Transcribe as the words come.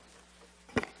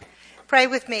Pray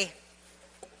with me.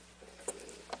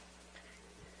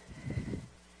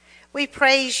 We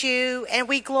praise you and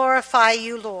we glorify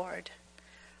you, Lord.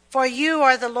 For you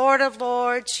are the Lord of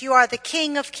lords, you are the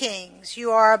King of kings, you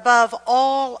are above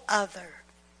all other,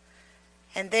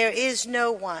 and there is no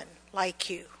one like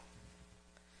you.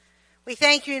 We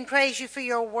thank you and praise you for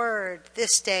your word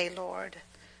this day, Lord.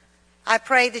 I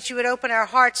pray that you would open our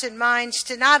hearts and minds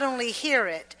to not only hear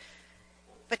it,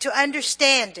 but to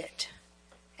understand it.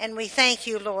 And we thank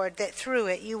you, Lord, that through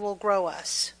it you will grow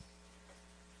us.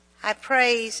 I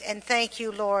praise and thank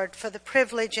you, Lord, for the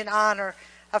privilege and honor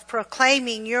of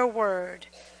proclaiming your word.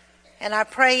 And I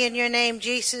pray in your name,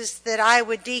 Jesus, that I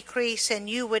would decrease and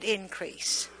you would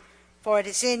increase. For it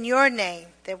is in your name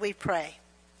that we pray.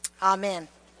 Amen.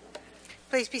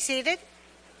 Please be seated.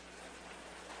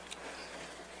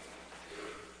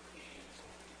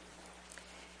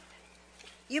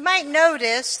 You might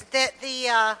notice that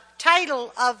the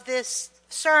title of this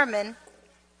sermon,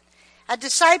 A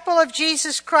Disciple of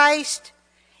Jesus Christ,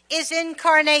 is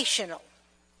incarnational.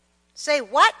 Say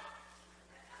what?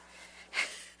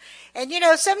 And you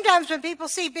know, sometimes when people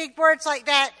see big words like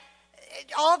that,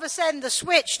 all of a sudden the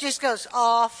switch just goes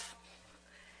off.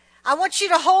 I want you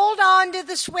to hold on to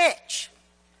the switch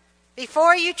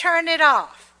before you turn it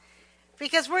off,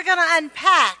 because we're going to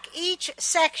unpack each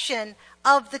section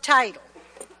of the title.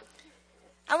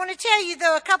 I want to tell you,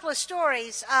 though, a couple of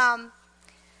stories. I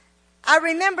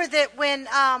remember that when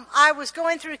I was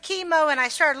going through chemo and I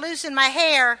started losing my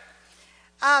hair,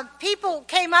 people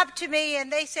came up to me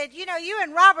and they said, you know, you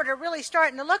and Robert are really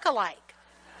starting to look alike.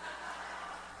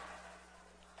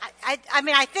 I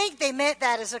mean, I think they meant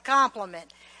that as a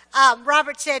compliment.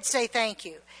 Robert said, say thank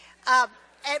you. But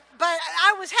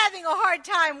I was having a hard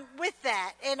time with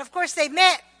that. And, of course, they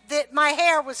meant that my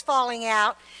hair was falling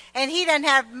out, and he doesn't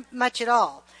have much at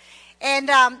all. And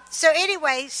so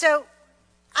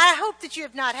I hope that you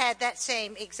have not had that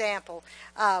same example.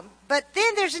 But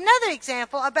then there's another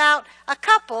example about a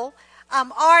couple,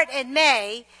 Art and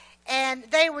May, and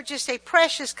they were just a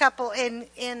precious couple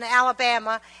in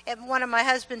Alabama at one of my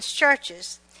husband's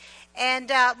churches.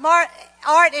 And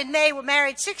Art and May were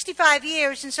married 65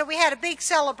 years, and so we had a big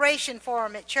celebration for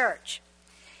them at church.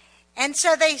 And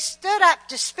so they stood up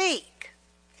to speak.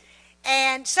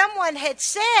 And someone had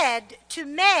said to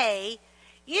May,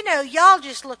 you know, y'all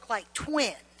just look like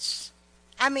twins.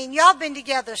 I mean, y'all been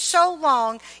together so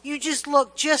long, you just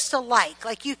look just alike,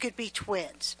 like you could be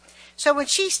twins. So when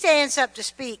she stands up to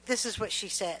speak, this is what she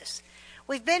says.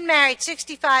 We've been married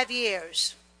 65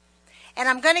 years, and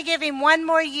I'm going to give him one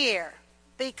more year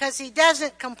because he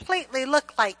doesn't completely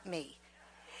look like me.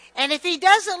 And if he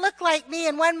doesn't look like me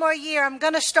in one more year, I'm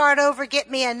going to start over,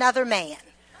 get me another man.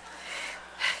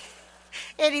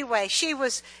 Anyway, she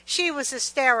was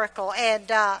hysterical, and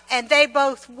they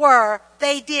both were.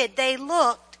 They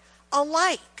looked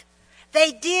alike.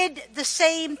 They did the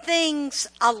same things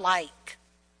alike.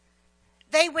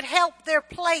 They would help their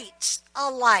plates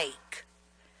alike.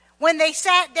 When they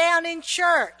sat down in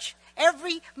church,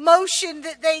 every motion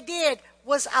that they did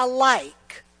was alike,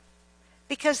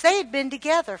 because they had been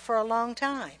together for a long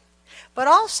time. But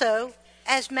also,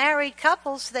 as married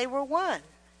couples, they were one.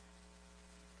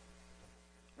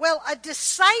 Well, a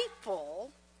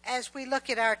disciple, as we look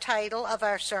at our title of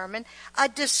our sermon, a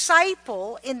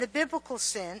disciple in the biblical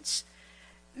sense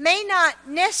may not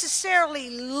necessarily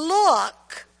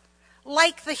look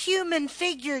like the human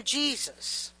figure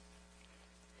Jesus,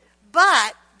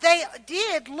 but they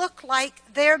did look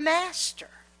like their master.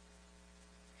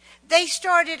 They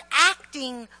started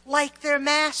acting like their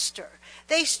master.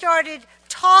 They started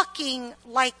talking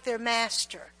like their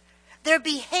master. Their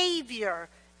behavior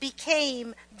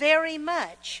became very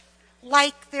much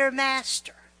like their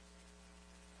master.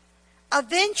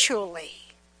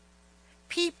 Eventually,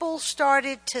 people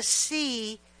started to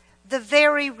see the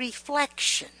very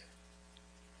reflection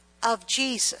of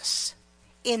Jesus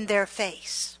in their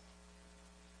face.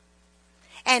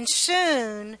 And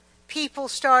soon, people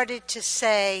started to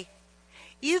say,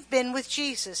 you've been with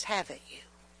Jesus, haven't you?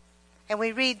 And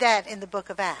we read that in the book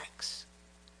of Acts.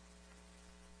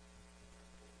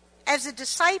 As a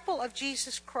disciple of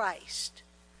Jesus Christ,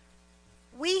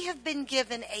 we have been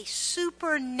given a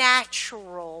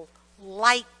supernatural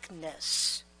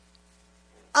likeness,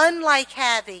 unlike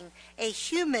having a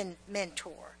human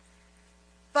mentor.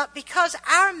 But because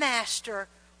our master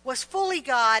was fully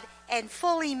God and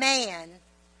fully man,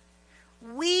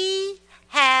 we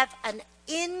have an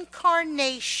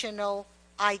incarnational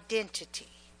identity.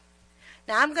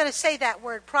 Now, I'm going to say that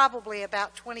word probably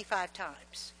about 25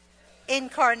 times.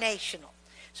 Incarnational.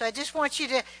 So I just want you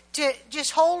to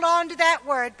just hold on to that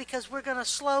word, because we're going to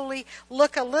slowly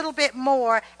look a little bit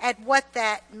more at what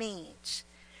that means.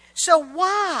 So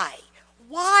why?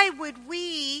 Why would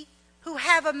we who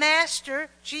have a master,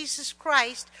 Jesus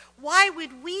Christ, why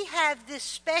would we have this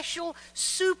special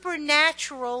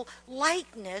supernatural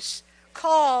likeness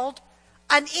called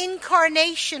an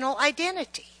incarnational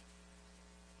identity?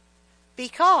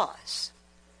 Because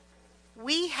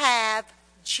we have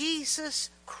Jesus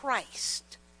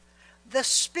Christ, the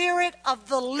Spirit of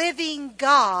the living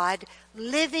God,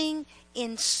 living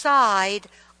inside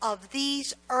of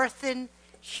these earthen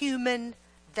human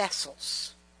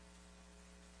vessels.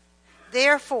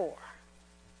 Therefore,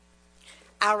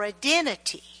 our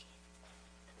identity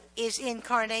is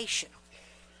incarnational.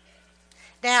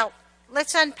 Now,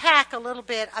 let's unpack a little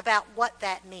bit about what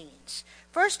that means.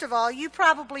 First of all, you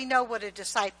probably know what a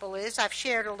disciple is. I've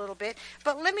shared a little bit,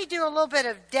 but let me do a little bit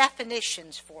of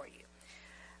definitions for you.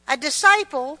 A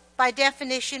disciple, by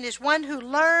definition, is one who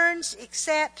learns,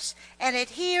 accepts, and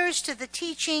adheres to the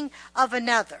teaching of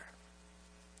another.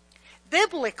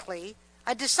 Biblically,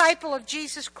 a disciple of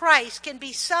Jesus Christ can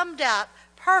be summed up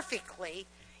perfectly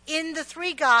in the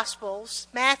three Gospels,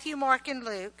 Matthew, Mark, and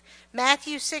Luke,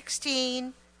 Matthew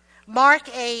 16, Mark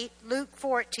 8, Luke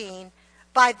 14,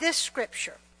 by this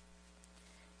scripture.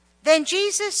 Then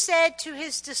Jesus said to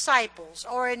his disciples,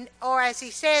 or as he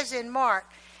says in Mark,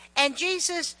 and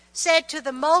Jesus said to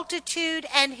the multitude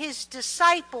and his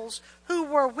disciples who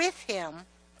were with him,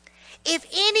 if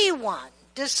anyone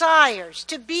desires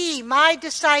to be my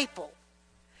disciple,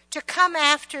 to come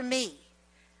after me,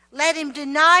 let him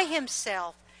deny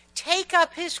himself, take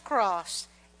up his cross,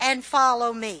 and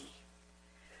follow me.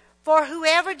 For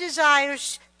whoever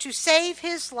desires to save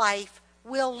his life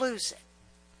will lose it.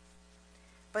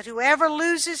 But whoever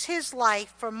loses his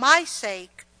life for my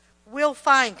sake will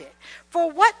find it. For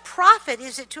what profit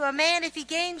is it to a man if he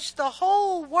gains the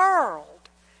whole world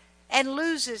and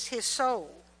loses his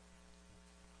soul?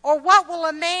 Or what will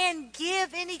a man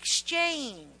give in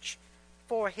exchange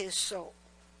for his soul?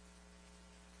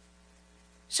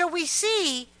 So we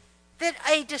see that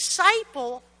a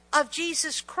disciple of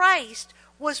Jesus Christ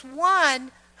was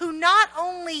one who not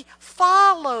only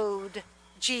followed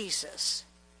Jesus,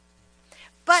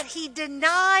 but he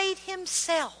denied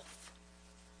himself.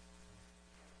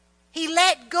 He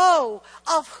let go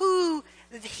of who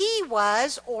he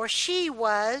was or she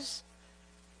was,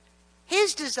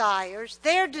 his desires,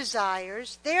 their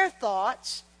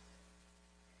thoughts,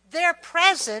 their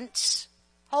presence,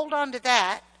 hold on to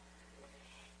that,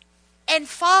 and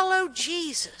followed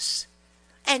Jesus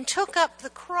and took up the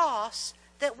cross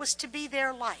that was to be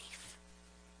their life.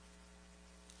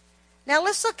 Now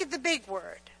let's look at the big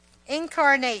word,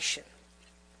 incarnation.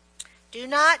 Do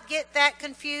not get that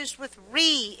confused with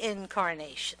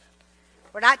reincarnation.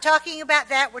 We're not talking about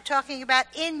that. We're talking about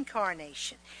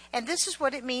incarnation. And this is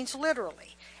what it means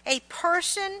literally. A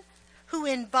person who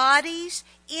embodies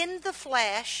in the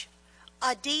flesh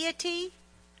a deity,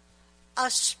 a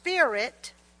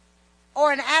spirit,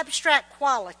 or an abstract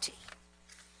quality.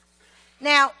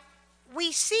 Now,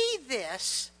 we see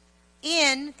this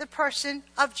in the person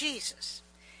of Jesus.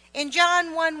 In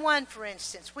John 1:1, for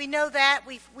instance, we know that.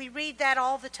 We read that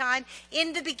all the time.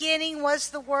 In the beginning was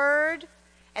the Word,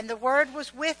 and the Word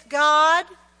was with God,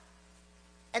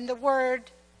 and the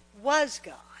Word was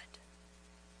God.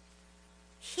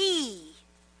 He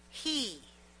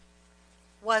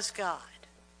was God.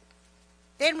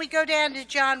 Then we go down to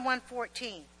John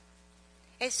 1:14.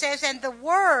 It says, and the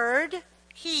Word,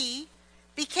 He,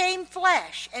 became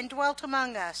flesh and dwelt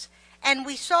among us, and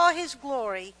we saw His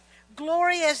glory,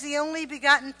 glory as the only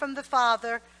begotten from the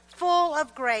Father, full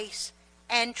of grace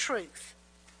and truth.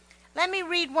 Let me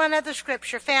read one other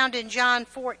scripture found in John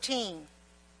 14,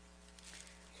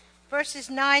 verses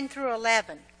 9 through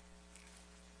 11.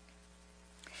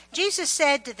 Jesus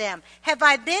said to them, have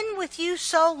I been with you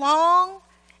so long,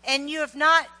 and you have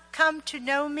not come to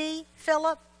know me,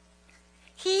 Philip?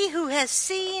 He who has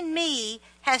seen me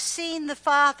has seen the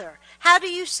Father. How do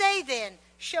you say then,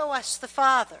 show us the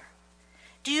Father?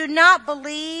 Do you not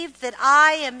believe that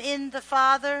I am in the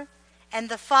Father, and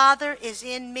the Father is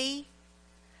in me?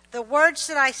 The words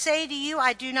that I say to you,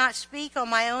 I do not speak on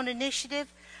my own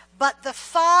initiative, but the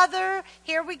Father,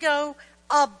 here we go,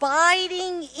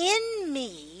 abiding in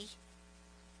me,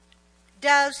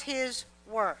 does His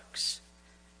works.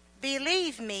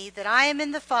 Believe me that I am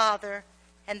in the Father,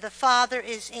 and the Father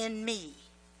is in me.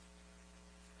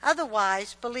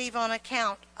 Otherwise, believe on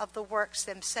account of the works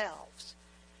themselves.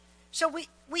 So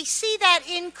we see that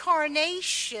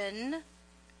incarnation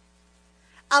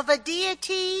of a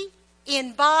deity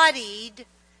embodied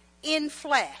in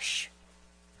flesh.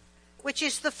 which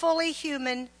is the fully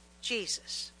human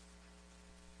Jesus.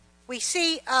 We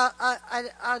see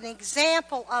an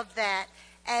example of that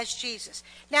as Jesus.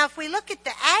 Now, if we look at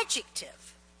the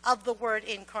adjective of the word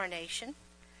incarnation,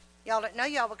 y'all didn't know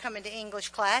y'all were coming to English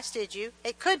class, did you?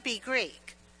 It could be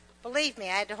Greek. Believe me,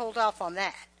 I had to hold off on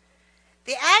that.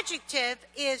 The adjective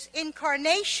is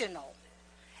incarnational,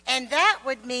 and that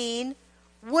would be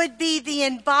the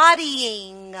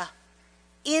embodying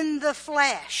in the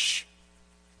flesh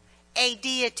a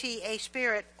deity, a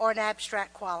spirit, or an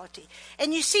abstract quality.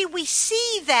 And you see, we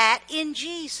see that in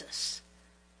Jesus.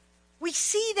 We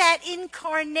see that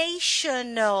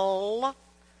incarnational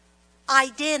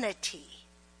identity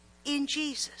in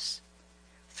Jesus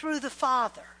through the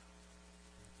Father.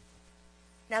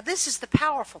 Now, this is the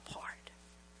powerful part.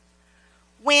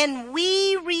 When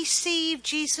we receive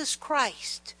Jesus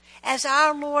Christ as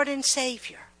our Lord and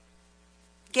Savior,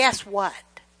 guess what?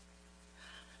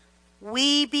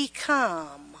 We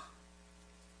become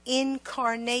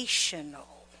incarnational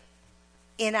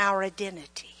in our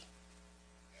identity.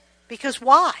 Because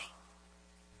why?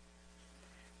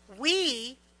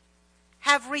 We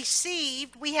have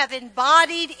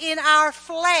embodied in our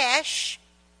flesh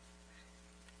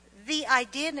the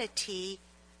identity,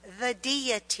 the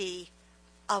deity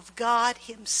of God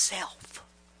Himself.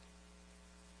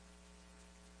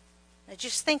 Now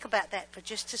just think about that for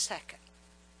just a second.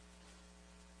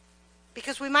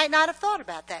 Because we might not have thought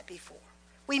about that before.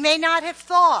 We may not have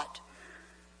thought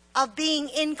of being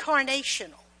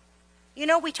incarnational. You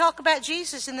know, we talk about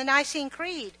Jesus in the Nicene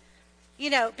Creed,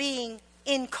 being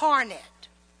incarnate.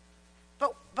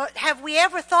 But have we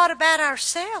ever thought about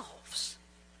ourselves?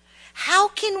 How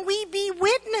can we be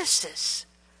witnesses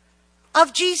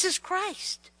of Jesus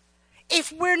Christ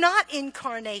if we're not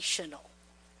incarnational?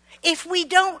 If we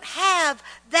don't have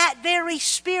that very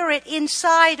Spirit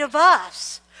inside of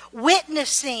us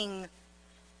witnessing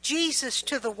Jesus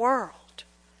to the world,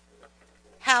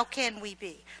 how can we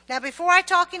be? Now, before I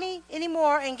talk any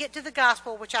more and get to the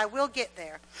gospel, which I will get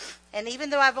there, and even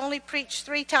though I've only preached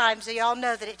 3 times, so y'all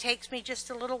know that it takes me just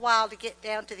a little while to get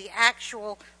down to the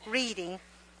actual reading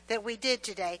that we did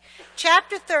today.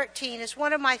 Chapter 13 is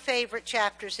one of my favorite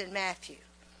chapters in Matthew.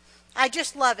 I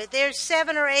just love it. There's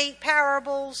 7 or 8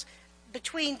 parables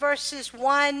between verses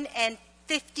 1 and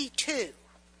 52.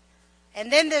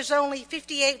 And then there's only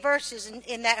 58 verses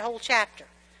in that whole chapter.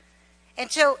 And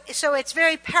so it's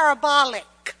very parabolic,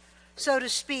 so to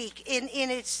speak, in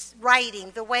its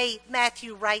writing, the way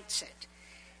Matthew writes it.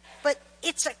 But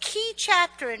it's a key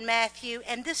chapter in Matthew,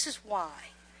 and this is why.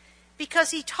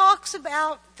 Because he talks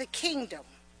about the kingdom.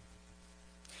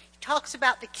 He talks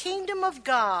about the kingdom of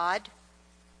God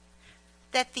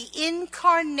that the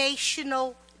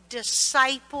incarnational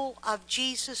disciple of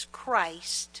Jesus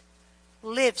Christ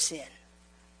lives in.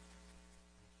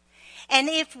 And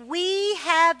if we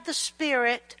have the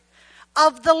Spirit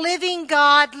of the living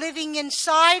God living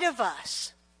inside of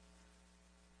us,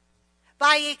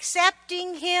 by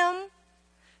accepting Him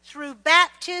through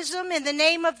baptism in the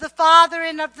name of the Father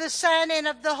and of the Son and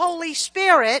of the Holy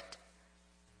Spirit,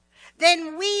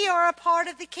 then we are a part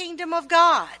of the kingdom of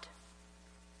God.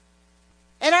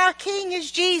 And our King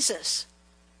is Jesus.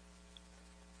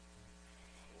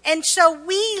 And so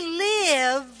we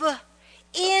live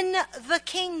in the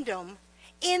kingdom,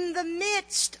 in the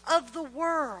midst of the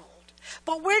world.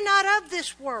 But we're not of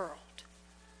this world.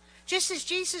 Just as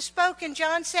Jesus spoke in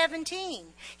John 17.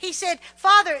 He said,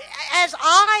 Father, as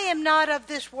I am not of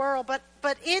this world,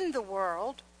 but in the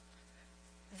world,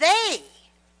 they,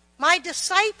 my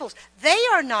disciples, they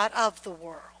are not of the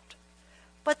world,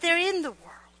 but they're in the world.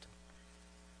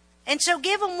 And so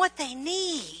give them what they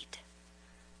need.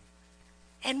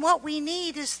 And what we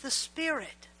need is the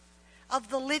Spirit of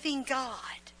the living God,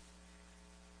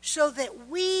 so that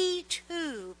we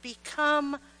too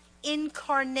become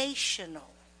incarnational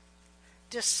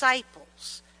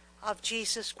disciples of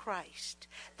Jesus Christ.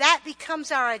 That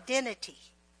becomes our identity.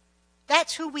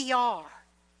 That's who we are.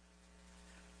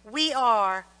 We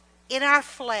are, in our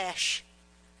flesh,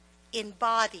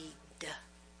 embodied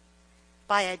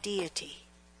by a deity.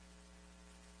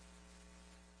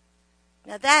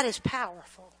 Now that is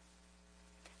powerful.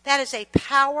 That is a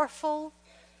powerful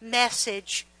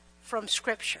message from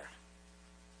Scripture.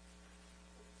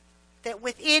 That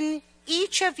within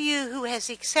each of you who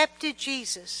has accepted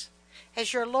Jesus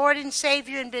as your Lord and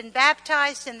Savior and been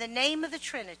baptized in the name of the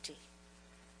Trinity,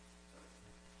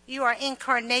 you are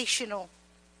incarnational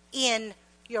in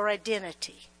your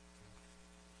identity.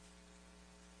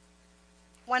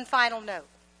 One final note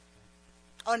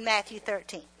on Matthew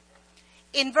 13.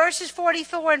 In verses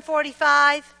 44 and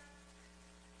 45,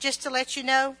 just to let you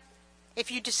know,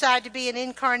 If you decide to be an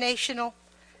incarnational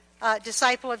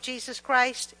disciple of Jesus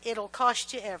Christ, it'll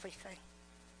cost you everything.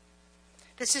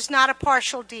 This is not a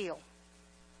partial deal.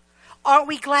 Aren't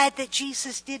we glad that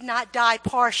Jesus did not die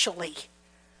partially?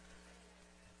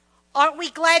 Aren't we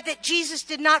glad that Jesus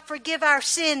did not forgive our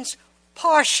sins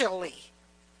partially?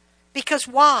 Because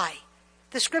why?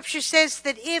 The scripture says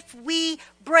that if we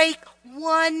break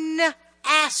one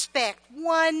aspect,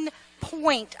 one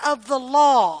point of the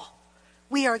law,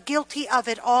 we are guilty of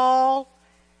it all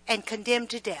and condemned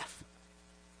to death.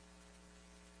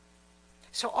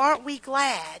 So aren't we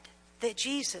glad that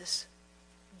Jesus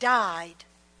died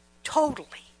totally?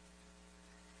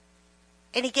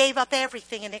 And he gave up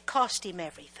everything, and it cost him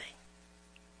everything.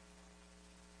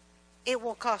 It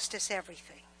will cost us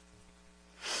everything.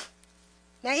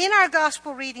 Now, in our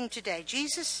gospel reading today,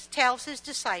 Jesus tells his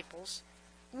disciples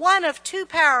one of two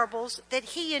parables that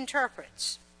he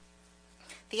interprets.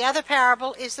 The other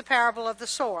parable is the parable of the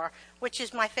sower, which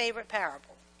is my favorite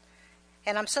parable.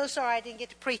 And I'm so sorry I didn't get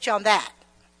to preach on that,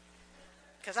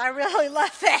 because I really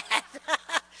love that.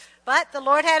 But the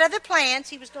Lord had other plans.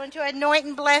 He was going to anoint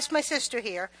and bless my sister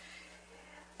here.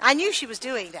 I knew she was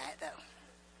doing that, though.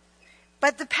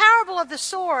 But the parable of the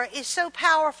sower is so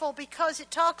powerful because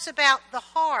it talks about the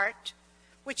heart,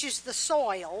 which is the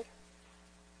soil,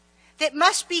 that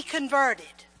must be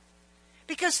converted.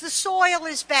 Because the soil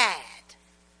is bad.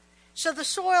 So the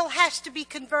soil has to be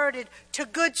converted to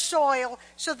good soil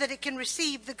so that it can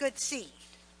receive the good seed.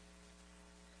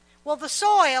 Well, the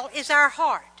soil is our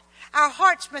heart. Our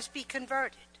hearts must be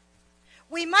converted.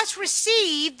 We must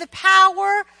receive the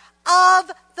power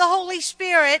of the Holy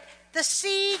Spirit, the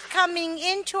seed coming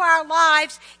into our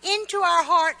lives, into our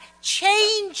heart,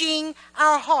 changing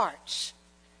our hearts,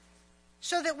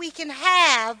 so that we can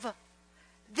have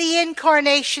the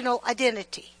incarnational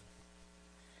identity.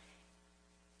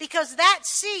 Because that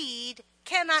seed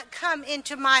cannot come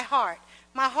into my heart.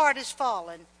 My heart is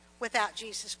fallen without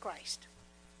Jesus Christ.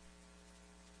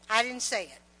 I didn't say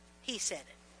it. He said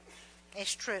it.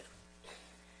 It's true.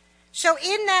 So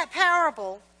in that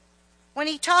parable, when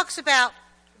he talks about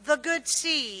the good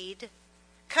seed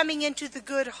coming into the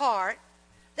good heart,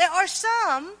 there are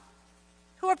some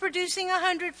who are producing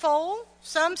 100-fold,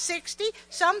 some 60,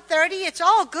 some 30. It's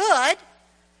all good.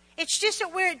 It's just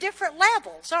that we're at different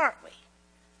levels, aren't we?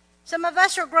 Some of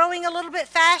us are growing a little bit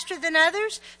faster than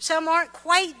others. Some aren't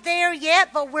quite there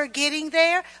yet, but we're getting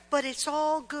there. But it's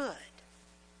all good.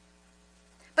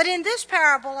 But in this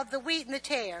parable of the wheat and the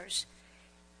tares,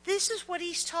 this is what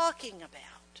he's talking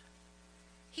about.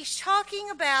 He's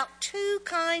talking about two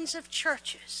kinds of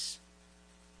churches.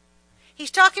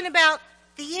 He's talking about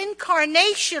the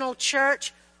incarnational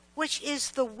church, which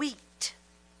is the wheat.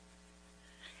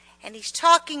 And he's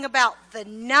talking about the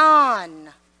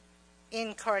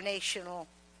non-incarnational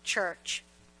church,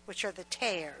 which are the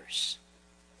tares.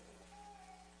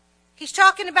 He's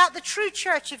talking about the true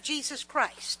church of Jesus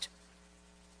Christ.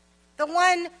 The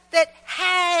one that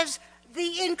has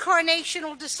the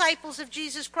incarnational disciples of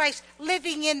Jesus Christ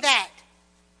living in that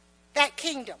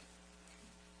kingdom.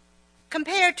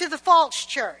 Compared to the false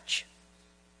church,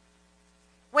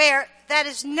 where that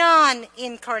is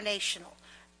non-incarnational.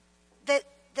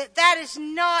 That is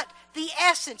not the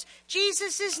essence.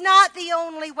 Jesus is not the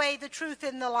only way, the truth,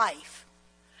 and the life.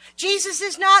 Jesus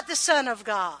is not the Son of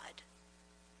God.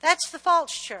 That's the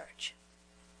false church.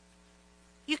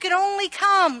 You can only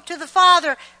come to the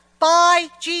Father by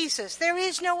Jesus. There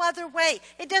is no other way.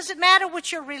 It doesn't matter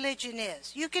what your religion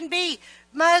is. You can be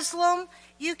Muslim,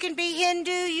 you can be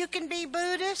Hindu, you can be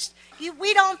Buddhist.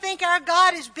 We don't think our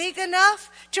God is big enough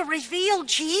to reveal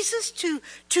Jesus to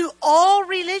all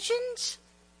religions.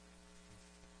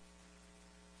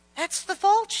 That's the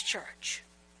false church.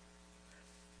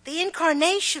 The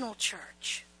incarnational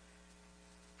church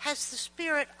has the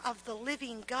Spirit of the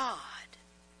living God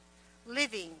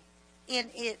living in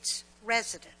its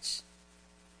residence.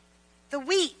 The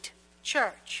wheat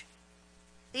church,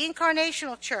 the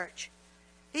incarnational church,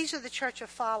 these are the church of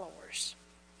followers,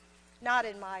 not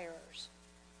admirers.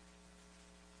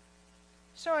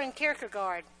 Soren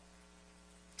Kierkegaard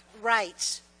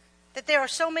writes that there are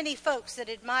so many folks that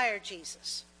admire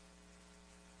Jesus.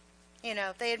 You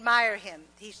know, they admire him.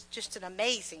 He's just an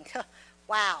amazing,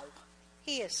 wow.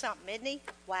 He is something, isn't he?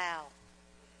 Wow.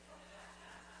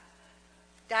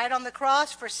 Died on the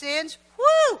cross for sins.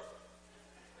 Woo!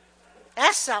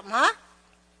 That's something, huh?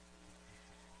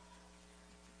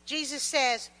 Jesus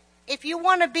says, if you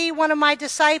want to be one of my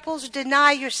disciples,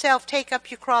 deny yourself, take up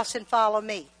your cross, and follow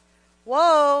me.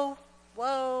 Whoa,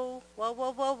 whoa, whoa,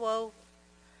 whoa, whoa, whoa.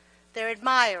 They're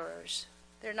admirers.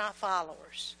 They're not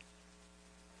followers.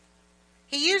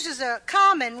 He uses a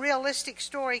common realistic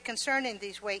story concerning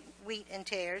these wheat and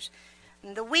tares.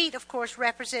 And the wheat, of course,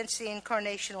 represents the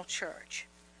Incarnational Church.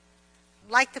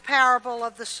 Like the parable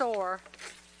of the sower,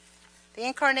 the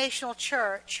Incarnational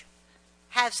Church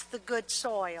has the good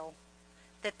soil,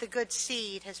 that the good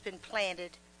seed has been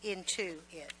planted into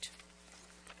it.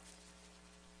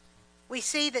 We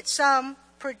see that some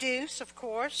produce, of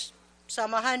course,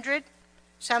 some 100,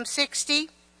 some 60,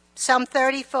 some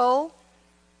 30-fold.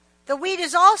 The wheat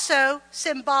is also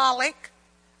symbolic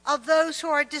of those who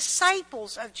are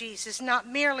disciples of Jesus, not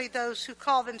merely those who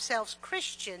call themselves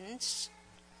Christians,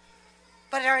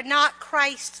 but are not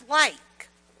Christ-like.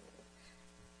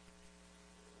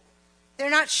 They're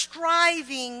not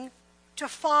striving to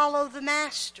follow the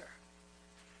Master.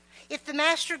 If the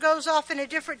Master goes off in a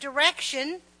different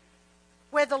direction,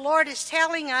 where the Lord is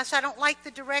telling us, I don't like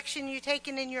the direction you're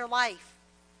taking in your life,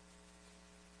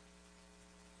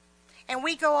 and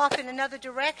we go off in another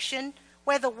direction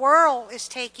where the world is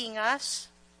taking us,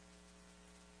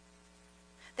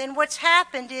 then what's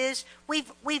happened is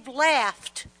we've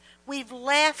left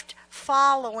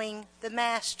following the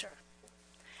Master.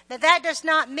 Now that does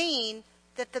not mean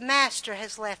that the Master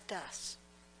has left us,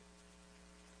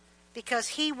 because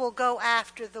he will go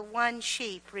after the one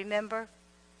sheep, remember?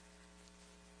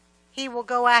 He will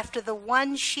go after the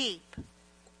one sheep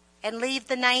and leave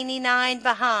the 99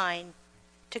 behind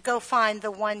to go find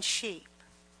the one sheep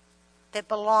that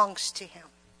belongs to him.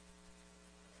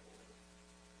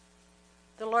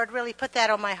 The Lord really put that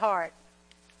on my heart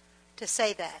to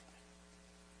say that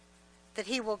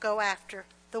he will go after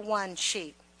the one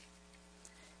sheep.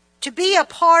 To be a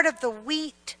part of the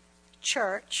wheat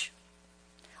church,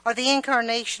 or the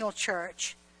Incarnational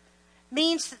Church,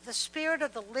 means that the Spirit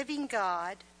of the living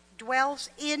God dwells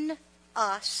in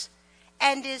us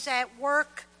and is at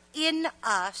work in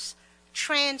us,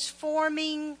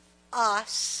 transforming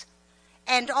us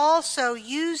and also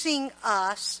using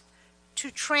us to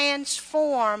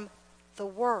transform the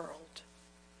world,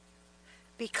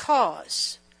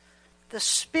 because the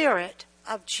Spirit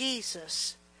of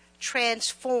Jesus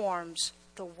transforms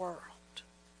the world.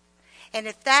 And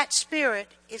if that Spirit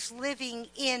is living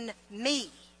in me,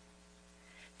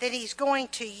 then he's going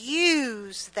to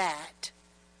use that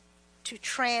to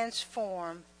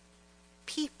transform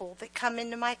people that come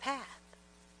into my path.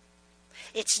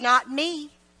 It's not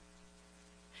me,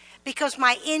 because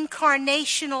my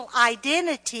incarnational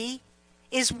identity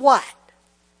is what?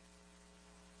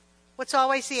 What's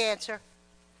always the answer?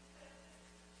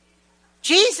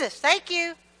 Jesus. Thank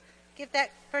you. Give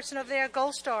that person over there a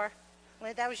gold star.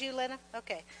 That was you, Lena?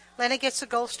 Okay. Lena gets a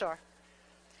gold star.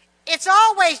 It's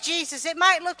always Jesus. It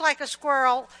might look like a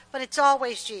squirrel, but it's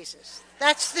always Jesus.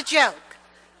 That's the joke.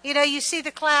 You know, you see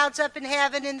the clouds up in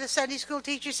heaven, and the Sunday school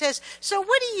teacher says, so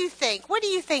what do you think? What do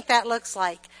you think that looks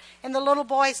like? And the little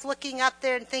boy's looking up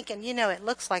there and thinking, you know, it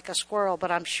looks like a squirrel,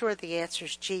 but I'm sure the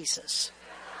answer's Jesus.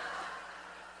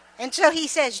 And so he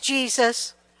says,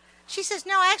 Jesus. She says,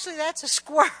 no, actually, that's a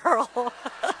squirrel.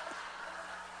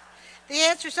 The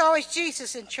answer's always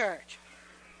Jesus in church.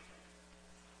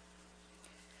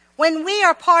 When we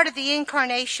are part of the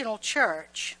Incarnational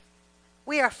Church,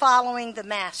 we are following the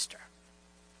Master.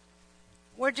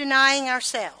 We're denying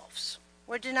ourselves.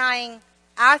 We're denying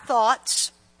our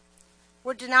thoughts.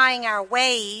 We're denying our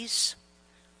ways.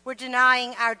 We're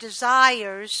denying our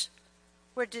desires.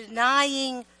 We're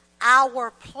denying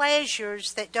our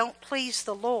pleasures that don't please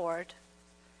the Lord.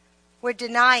 We're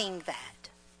denying that,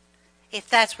 if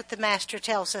that's what the Master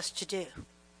tells us to do.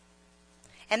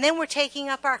 And then we're taking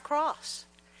up our cross.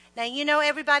 Now, you know,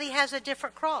 everybody has a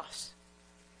different cross.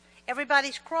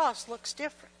 Everybody's cross looks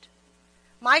different.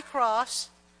 My cross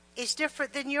is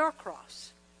different than your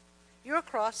cross. Your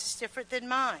cross is different than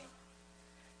mine.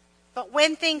 But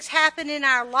when things happen in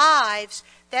our lives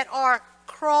that are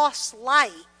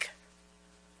cross-like,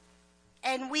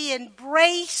 and we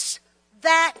embrace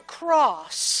that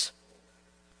cross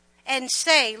and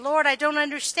say, Lord, I don't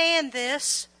understand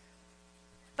this,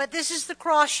 but this is the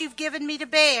cross you've given me to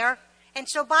bear. And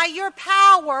so by your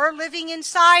power living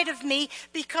inside of me,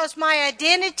 because my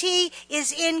identity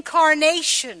is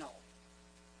incarnational,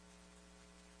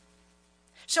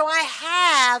 so I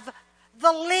have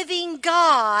the living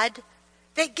God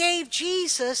that gave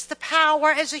Jesus the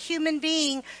power as a human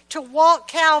being to walk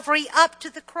Calvary up to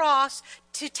the cross,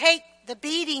 to take the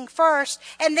beating first,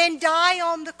 and then die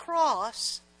on the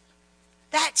cross.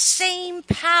 That same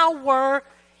power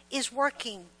is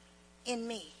working in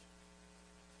me.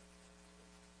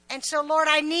 And so, Lord,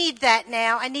 I need that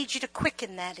now. I need you to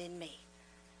quicken that in me,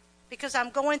 because I'm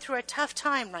going through a tough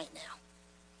time right now.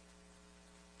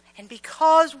 And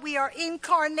because we are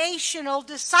incarnational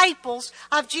disciples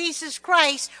of Jesus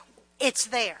Christ, it's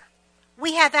there.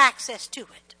 We have access to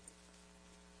it.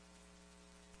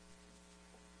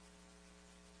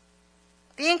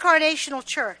 The incarnational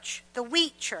church, the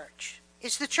wheat church,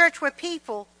 is the church where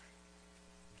people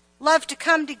love to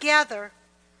come together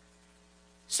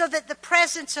so that the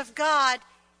presence of God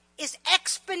is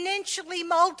exponentially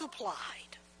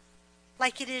multiplied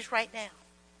like it is right now.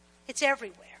 It's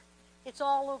everywhere. It's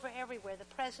all over everywhere. The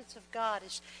presence of God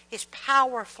is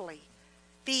powerfully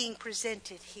being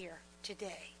presented here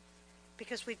today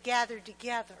because we've gathered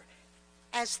together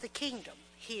as the kingdom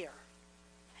here,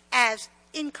 as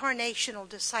incarnational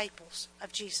disciples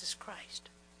of Jesus Christ.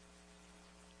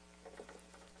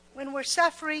 When we're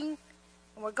suffering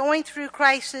and we're going through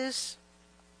crisis,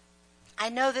 I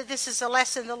know that this is a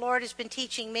lesson the Lord has been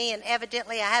teaching me, and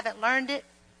evidently I haven't learned it.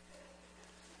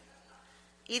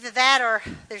 Either that or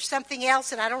there's something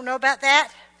else and I don't know about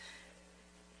that.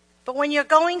 But when you're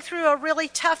going through a really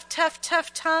tough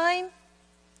time,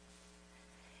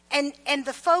 and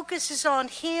the focus is on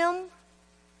Him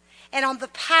and on the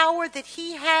power that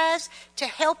He has to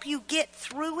help you get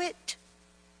through it,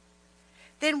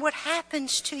 then what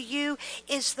happens to you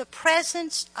is the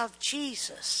presence of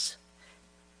Jesus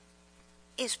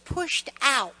is pushed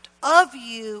out of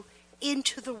you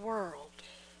into the world.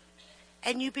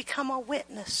 And you become a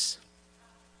witness.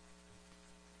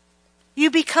 You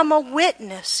become a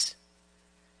witness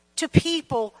to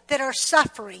people that are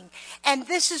suffering. And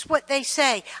this is what they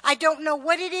say. I don't know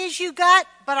what it is you got,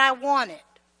 but I want it.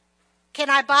 Can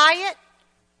I buy it?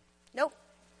 Nope.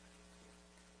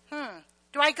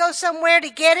 Do I go somewhere to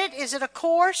get it? Is it a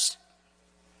course?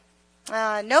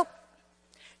 Nope.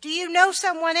 Do you know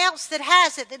someone else that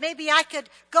has it, that maybe I could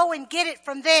go and get it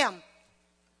from them?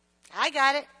 I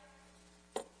got it.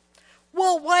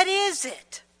 Well, what is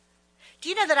it? Do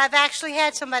you know that I've actually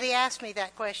had somebody ask me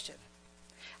that question?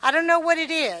 I don't know what it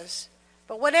is,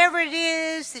 but whatever it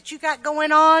is that you got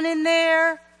going on in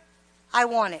there, I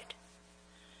want it.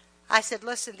 I said,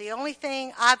 listen, the only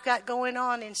thing I've got going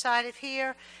on inside of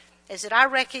here is that I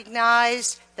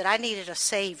recognized that I needed a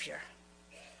Savior,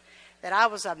 that I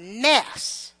was a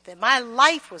mess, that my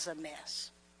life was a mess,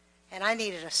 and I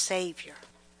needed a Savior.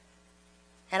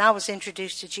 And I was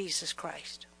introduced to Jesus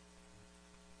Christ.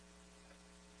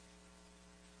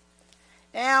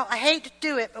 Now, I hate to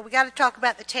do it, but we got to talk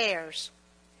about the tares.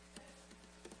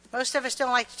 Most of us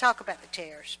don't like to talk about the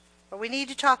tares, but we need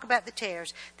to talk about the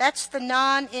tares. That's the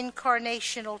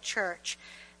non-incarnational church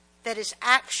that is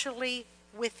actually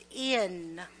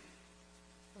within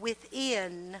the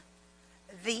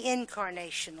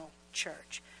incarnational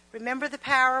church. Remember the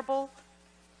parable?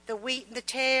 The wheat and the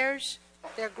tares,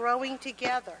 they're growing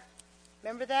together.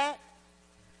 Remember that?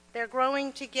 They're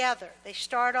growing together. They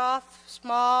start off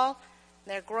small.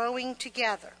 They're growing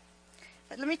together.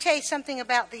 But let me tell you something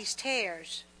about these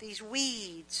tares, these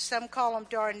weeds. Some call them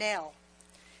darnel.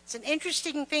 It's an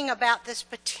interesting thing about this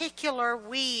particular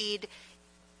weed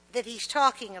that he's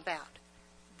talking about.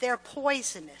 They're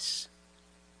poisonous.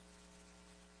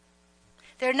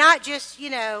 They're not just,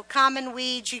 common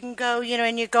weeds you can go,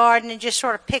 in your garden and just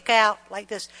sort of pick out like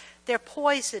this. They're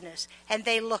poisonous, and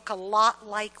they look a lot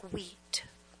like wheat.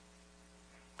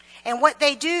 And what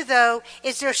they do, though,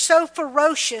 is they're so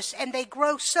ferocious and they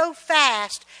grow so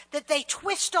fast that they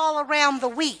twist all around the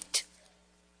wheat.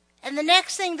 And the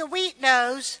next thing the wheat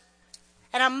knows,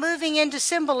 and I'm moving into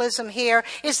symbolism here,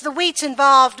 is the wheat's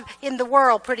involved in the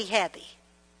world pretty heavy.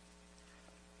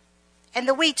 And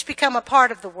the wheat's become a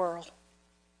part of the world.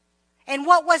 And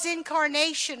what was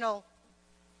incarnational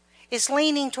is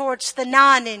leaning towards the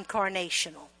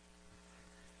non-incarnational.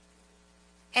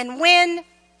 And when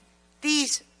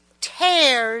these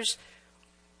tares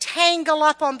tangle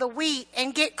up on the wheat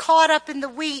and get caught up in the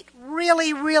wheat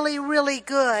really, really, really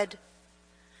good,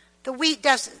 the wheat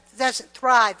doesn't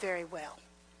thrive very well.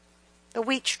 The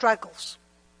wheat struggles.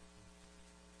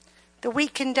 The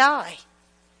wheat can die.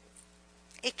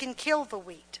 It can kill the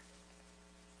wheat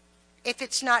if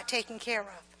it's not taken care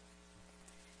of.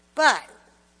 But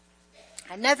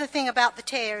another thing about the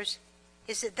tares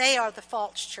is that they are the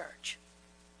false church.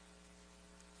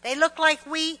 They look like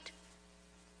wheat.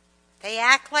 They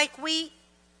act like wheat.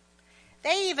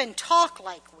 They even talk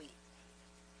like wheat.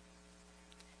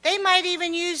 They might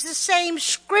even use the same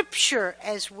scripture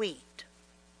as wheat.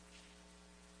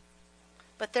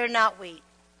 But they're not wheat.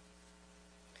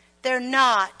 They're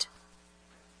not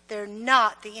the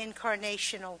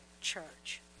incarnational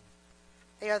church.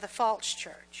 They are the false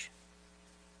church.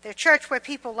 They're a church where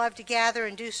people love to gather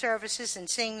and do services and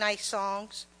sing nice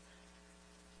songs.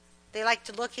 They like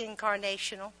to look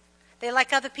incarnational. They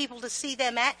like other people to see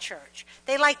them at church.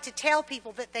 They like to tell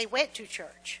people that they went to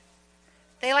church.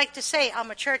 They like to say,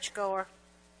 I'm a churchgoer.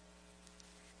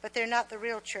 But they're not the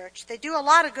real church. They do a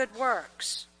lot of good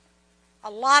works. A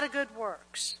lot of good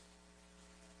works.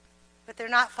 But they're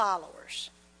not followers.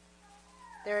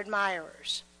 They're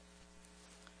admirers.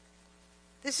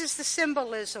 This is the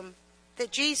symbolism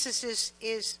that Jesus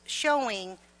is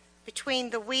showing between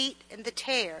the wheat and the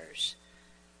tares.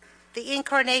 The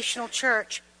incarnational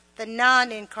church, the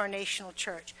non-incarnational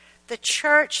church. The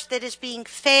church that is being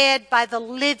fed by the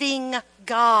living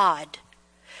God.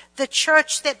 The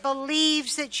church that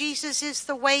believes that Jesus is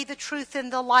the way, the truth,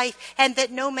 and the life, and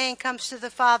that no man comes to the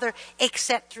Father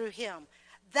except through him.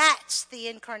 That's the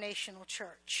incarnational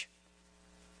church.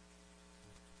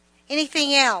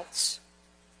 Anything else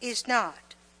is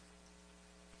not.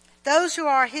 Those who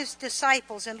are his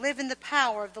disciples and live in the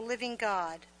power of the living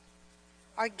God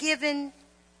are given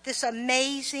this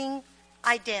amazing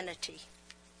identity.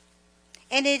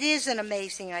 And it is an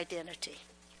amazing identity.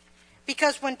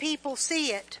 Because when people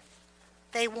see it,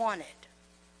 they want it.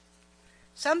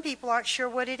 Some people aren't sure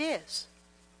what it is.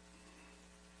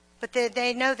 But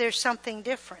they know there's something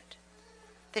different.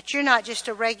 That you're not just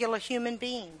a regular human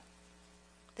being.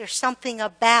 There's something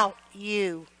about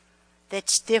you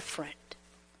that's different.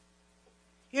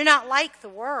 You're not like the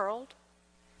world.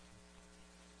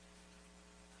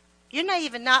 You're not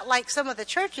even not like some of the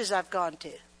churches I've gone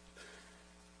to.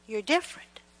 You're different.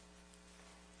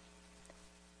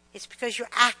 It's because you're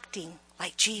acting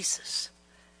like Jesus.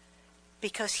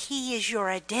 Because he is your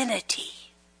identity.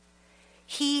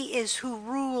 He is who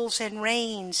rules and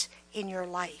reigns in your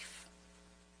life.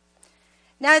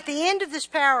 Now at the end of this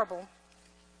parable,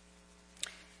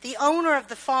 the owner of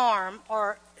the farm,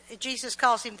 or Jesus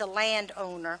calls him the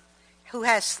landowner, who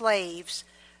has slaves,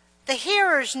 the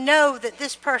hearers know that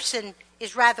this person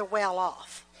is rather well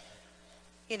off.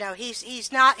 You know,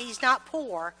 he's not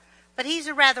poor, but he's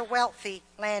a rather wealthy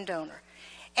landowner.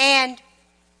 And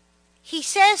he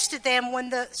says to them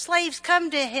when the slaves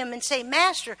come to him and say,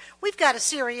 Master, we've got a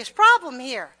serious problem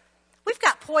here. We've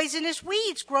got poisonous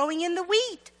weeds growing in the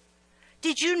wheat.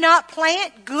 Did you not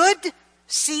plant good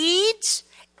seeds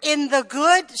in the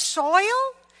good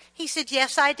soil? He said,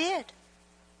 yes, I did.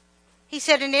 He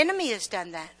said, an enemy has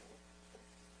done that.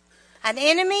 An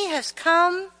enemy has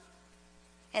come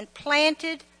and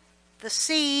planted the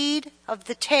seed of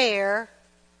the tare,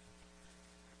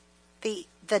 the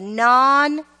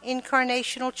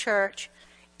non-incarnational church,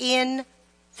 in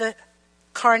the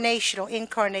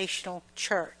incarnational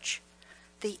church.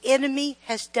 The enemy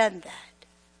has done that.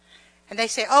 And they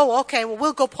say, oh, okay, well,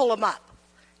 we'll go pull them up.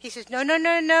 He says, no, don't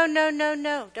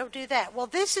do that. Well,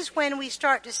 this is when we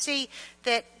start to see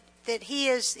that he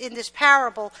is, in this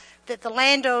parable, that the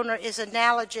landowner is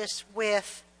analogous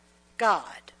with God.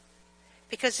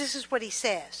 Because this is what he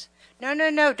says. No,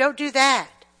 don't do that.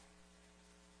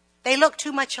 They look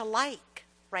too much alike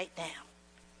right now.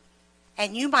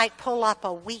 And you might pull up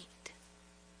a wheat.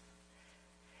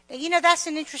 Now, you know, that's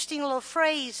an interesting little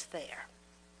phrase there.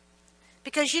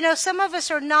 Because, you know, some of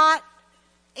us are not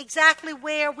exactly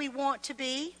where we want to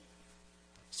be.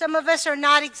 Some of us are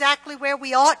not exactly where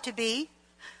we ought to be.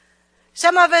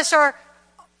 Some of us are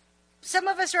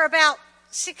about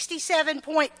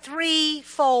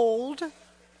 67.3-fold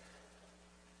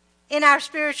in our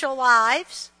spiritual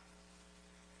lives.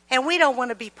 And we don't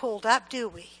want to be pulled up, do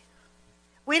we?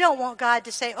 We don't want God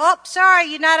to say, oh, sorry,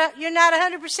 you're not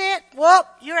 100%. Whoop,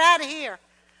 you're out of here.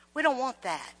 We don't want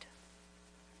that.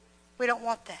 We don't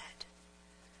want that.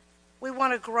 We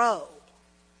want to grow.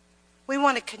 We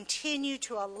want to continue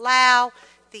to allow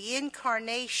the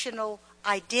incarnational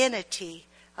identity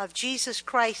of Jesus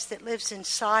Christ that lives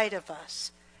inside of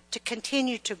us to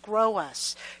continue to grow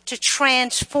us, to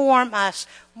transform us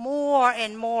more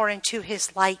and more into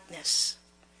his likeness.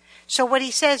 So what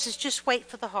he says is just wait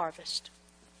for the harvest.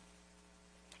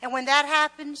 And when that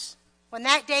happens, when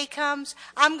that day comes,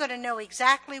 I'm going to know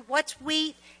exactly what's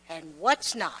wheat and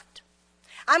what's not.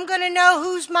 I'm going to know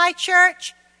who's my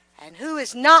church and who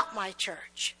is not my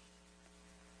church.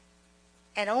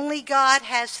 And only God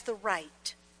has the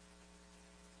right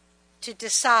to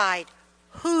decide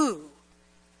who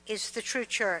is the true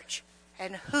church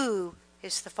and who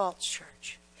is the false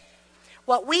church.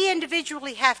 What we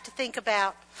individually have to think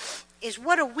about is,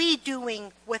 what are we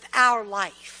doing with our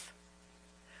life?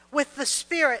 With the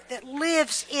Spirit that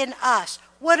lives in us.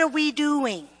 What are we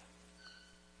doing?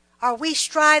 Are we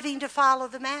striving to follow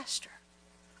the Master?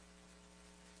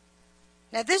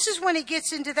 Now this is when it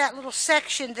gets into that little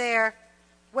section there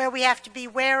where we have to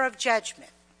beware of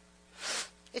judgment.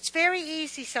 It's very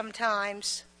easy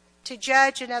sometimes to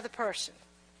judge another person.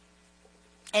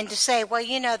 and to say, well,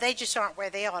 they just aren't where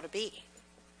they ought to be.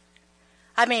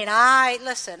 I mean,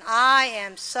 listen, I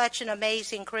am such an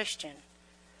amazing Christian.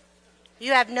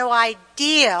 You have no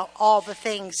idea all the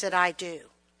things that I do.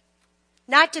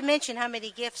 Not to mention how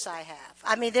many gifts I have.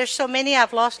 I mean, there's so many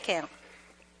I've lost count.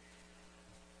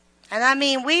 And I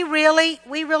mean, we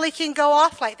really can go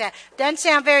off like that. Doesn't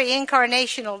sound very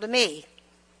incarnational to me.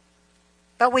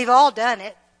 But we've all done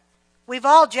it. We've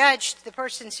all judged the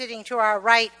person sitting to our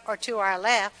right or to our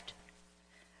left.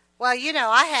 Well,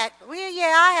 I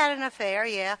had an affair,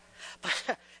 yeah.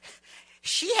 But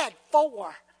she had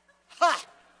 4. Huh.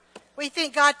 We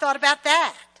think God thought about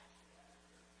that.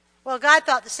 Well, God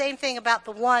thought the same thing about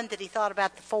the 1 that he thought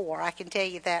about the 4. I can tell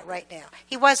you that right now.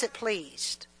 He wasn't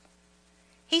pleased.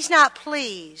 He's not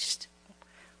pleased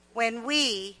when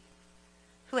we,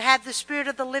 who have the Spirit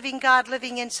of the living God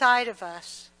living inside of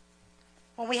us,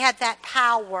 when we have that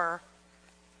power,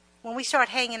 when we start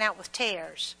hanging out with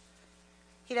tares.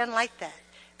 He doesn't like that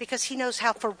because he knows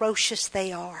how ferocious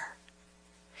they are.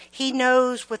 He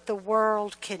knows what the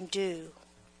world can do.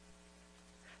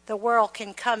 The world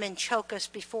can come and choke us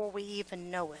before we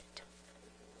even know it.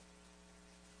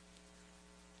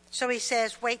 So he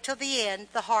says, wait till the end,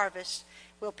 the harvest.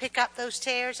 We'll pick up those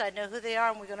tares. I know who they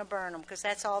are, and we're going to burn them because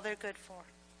that's all they're good for.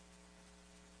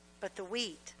 But the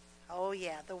wheat, oh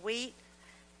yeah, the wheat,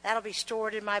 that'll be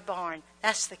stored in my barn.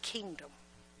 That's the kingdom.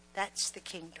 That's the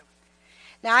kingdom.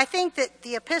 Now, I think that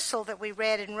the epistle that we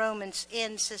read in Romans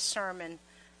ends this sermon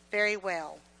very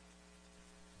well.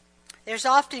 There's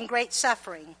often great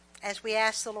suffering as we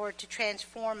ask the Lord to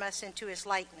transform us into his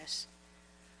likeness,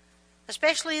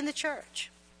 especially in the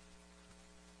church.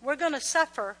 We're going to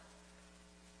suffer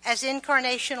as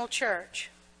Incarnational Church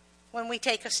when we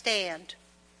take a stand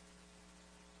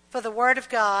for the Word of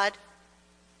God,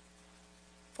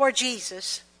 for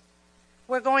Jesus.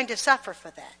 We're going to suffer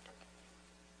for that.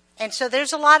 And so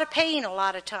there's a lot of pain a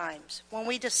lot of times when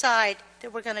we decide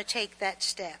that we're going to take that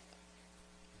step.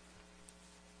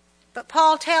 But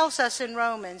Paul tells us in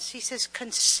Romans, he says,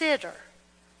 consider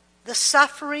the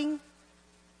suffering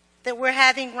that we're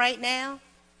having right now,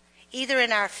 either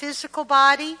in our physical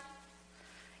body,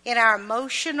 in our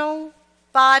emotional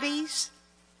bodies,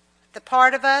 the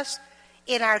part of us,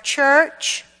 in our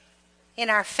church, in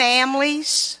our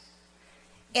families,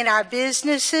 in our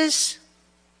businesses.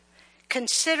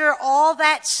 Consider all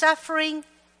that suffering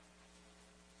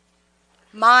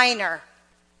minor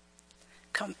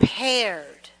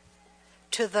compared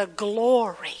to the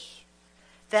glory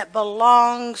that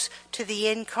belongs to the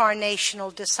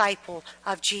incarnational disciple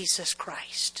of Jesus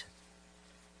Christ.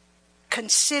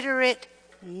 Consider it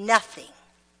nothing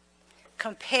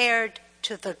compared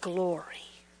to the glory.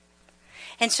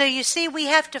 And so you see, we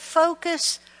have to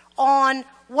focus on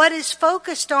what is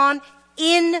focused on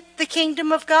in the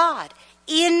kingdom of God,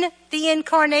 in the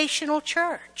incarnational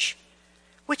church,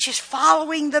 which is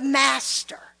following the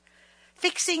Master,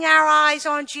 fixing our eyes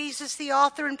on Jesus, the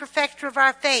author and perfecter of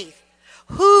our faith,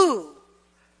 who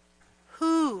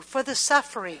for the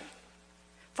suffering,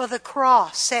 for the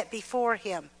cross set before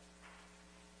him,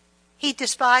 he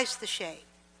despised the shame.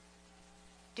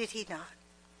 Did he not?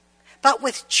 But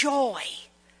with joy,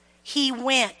 he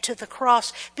went to the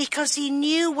cross because he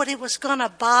knew what it was going to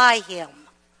buy him.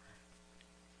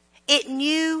 He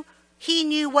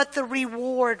knew what the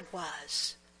reward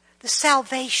was, the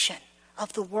salvation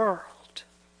of the world.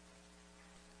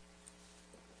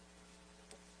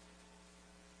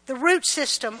 The root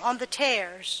system on the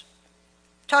tares,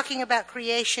 talking about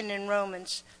creation in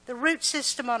Romans, the root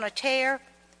system on a tare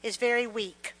is very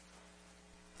weak.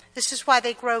 This is why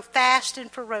they grow fast and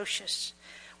ferocious.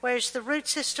 Whereas the root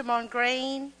system on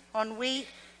grain, on wheat,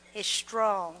 is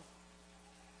strong.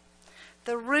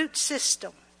 The root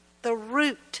system, the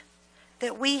root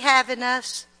that we have in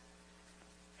us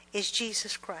is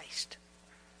Jesus Christ.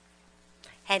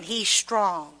 And he's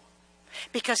strong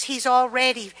because he's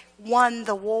already won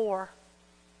the war.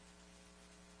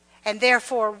 And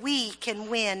therefore we can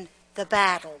win the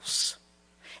battles.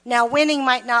 Now, winning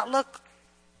might not look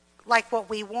like what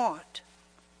we want.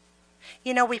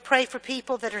 You know, we pray for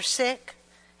people that are sick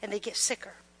and they get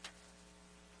sicker.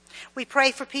 We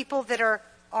pray for people that are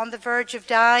on the verge of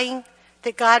dying,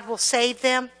 that God will save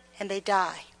them, and they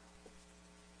die.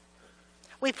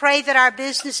 We pray that our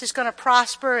business is going to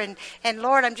prosper, and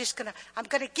Lord, I'm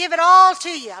going to give it all to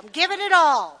you. I'm giving it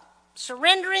all.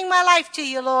 Surrendering my life to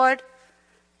you, Lord.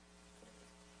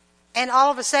 And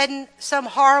all of a sudden, some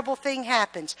horrible thing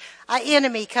happens. An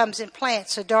enemy comes and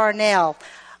plants a darnel,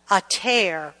 a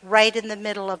tear, right in the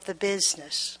middle of the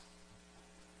business.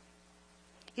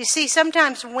 You see,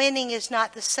 sometimes winning is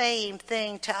not the same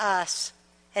thing to us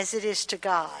as it is to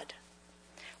God.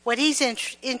 What he's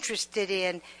interested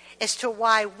in as to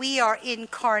why we are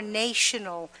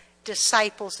incarnational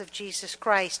disciples of Jesus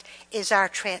Christ is our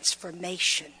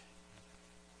transformation.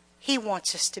 He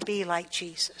wants us to be like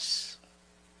Jesus.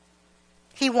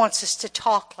 He wants us to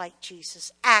talk like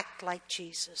Jesus, act like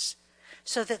Jesus,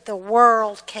 so that the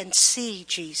world can see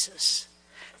Jesus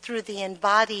through the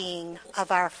embodying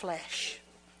of our flesh.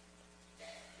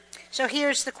 So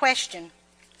here's the question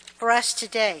for us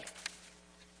today.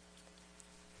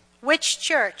 Which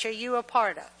church are you a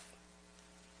part of?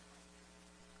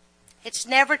 It's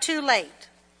never too late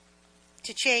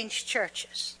to change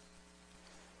churches.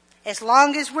 As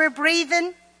long as we're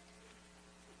breathing,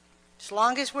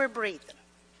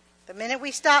 The minute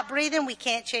we stop breathing, we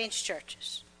can't change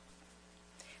churches.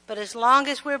 But as long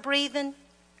as we're breathing,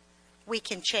 we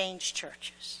can change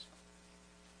churches.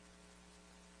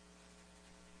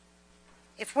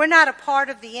 If we're not a part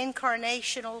of the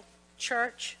incarnational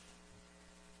church,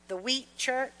 the wheat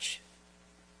church,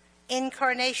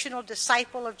 incarnational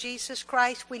disciple of Jesus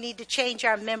Christ, we need to change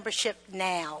our membership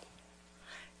now.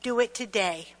 Do it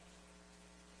today.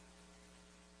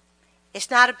 It's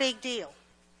not a big deal.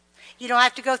 You don't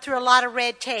have to go through a lot of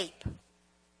red tape.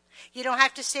 You don't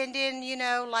have to send in,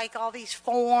 like all these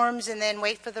forms and then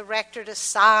wait for the rector to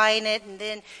sign it, and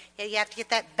then you have to get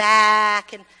that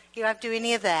back, and you don't have to do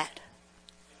any of that.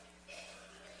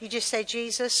 You just say,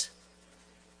 Jesus,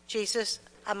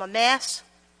 I'm a mess.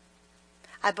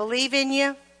 I believe in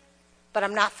you, but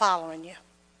I'm not following you.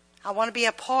 I want to be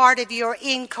a part of your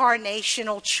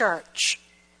incarnational church.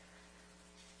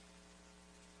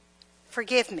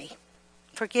 Forgive me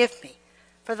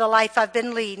for the life I've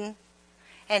been leading,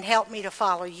 and help me to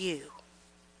follow you.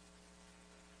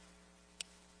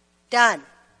 Done.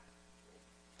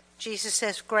 Jesus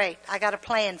says, great, I got a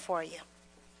plan for you.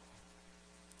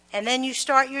 And then you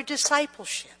start your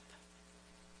discipleship,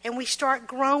 and we start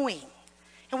growing,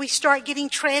 and we start getting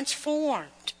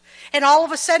transformed. And all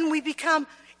of a sudden we become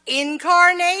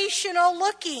incarnational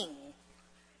looking.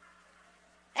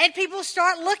 And people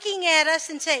start looking at us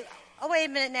and say, oh, wait a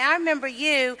minute now, I remember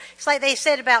you. It's like they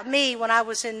said about me when I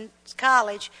was in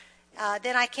college.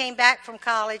 Then I came back from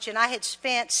college, and I had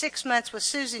spent 6 months with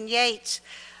Susan Yates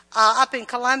up in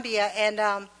Columbia, and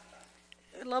a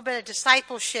little bit of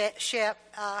discipleship.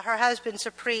 Her husband's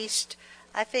a priest.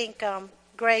 I think,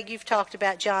 Greg, you've talked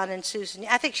about John and Susan.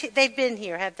 I think they've been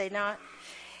here, have they not?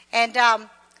 And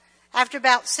after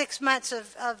about 6 months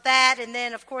of that, and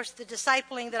then, of course, the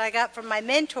discipling that I got from my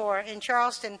mentor in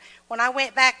Charleston, when I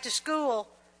went back to school,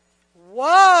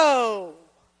 whoa,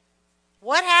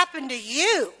 what happened to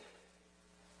you?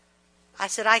 I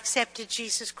said, I accepted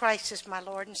Jesus Christ as my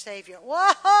Lord and Savior.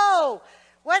 Whoa,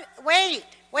 wait,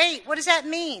 what does that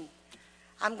mean?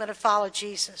 I'm going to follow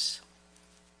Jesus.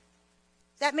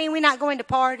 Does that mean we're not going to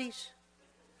parties?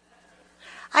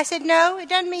 I said, no, it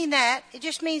doesn't mean that. It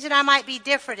just means that I might be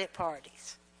different at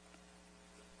parties.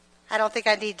 I don't think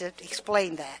I need to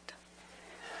explain that.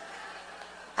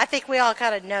 I think we all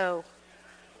kind of know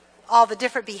all the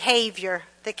different behavior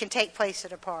that can take place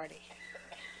at a party.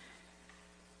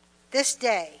 This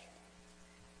day,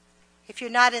 if you're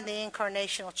not in the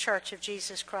incarnational church of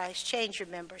Jesus Christ, change your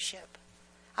membership.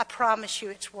 I promise you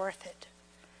it's worth it.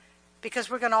 Because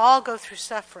we're going to all go through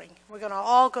suffering. We're going to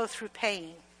all go through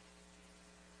pain.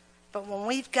 But when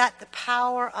we've got the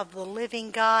power of the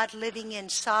living God living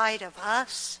inside of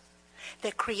us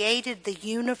that created the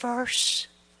universe,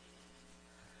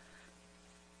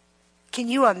 can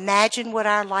you imagine what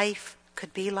our life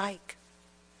could be like?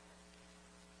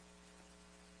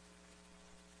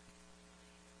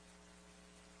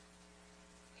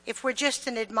 If we're just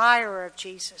an admirer of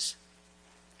Jesus,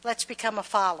 let's become a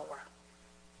follower.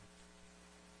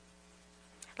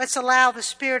 Let's allow the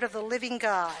Spirit of the living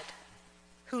God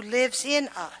who lives in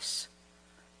us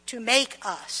to make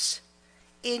us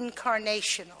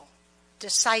incarnational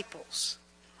disciples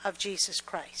of Jesus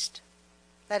Christ.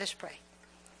 Let us pray.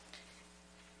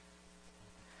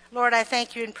 Lord, I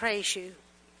thank you and praise you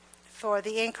for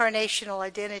the incarnational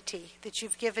identity that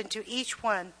you've given to each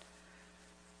one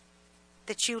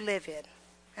that you live in.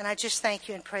 And I just thank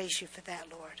you and praise you for that,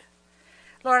 Lord.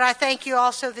 Lord, I thank you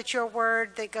also that your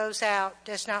word that goes out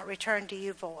does not return to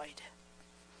you void.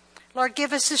 Lord,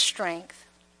 give us the strength.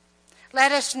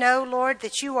 Let us know, Lord,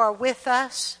 that you are with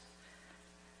us.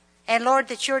 And Lord,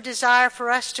 that your desire for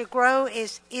us to grow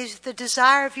is the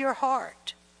desire of your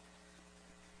heart.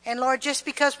 And Lord, just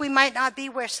because we might not be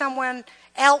where someone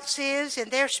else is in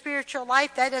their spiritual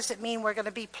life, that doesn't mean we're going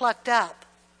to be plucked up.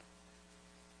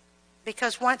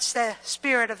 Because once the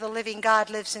Spirit of the living God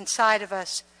lives inside of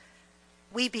us,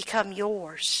 we become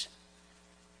yours.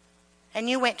 And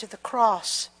you went to the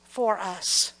cross for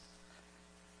us.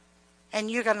 And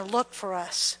you're going to look for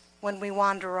us when we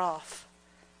wander off.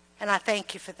 And I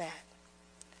thank you for that.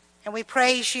 And we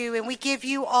praise you and we give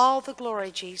you all the glory,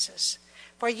 Jesus.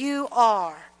 For you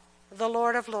are the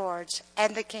Lord of Lords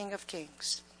and the King of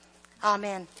Kings.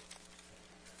 Amen.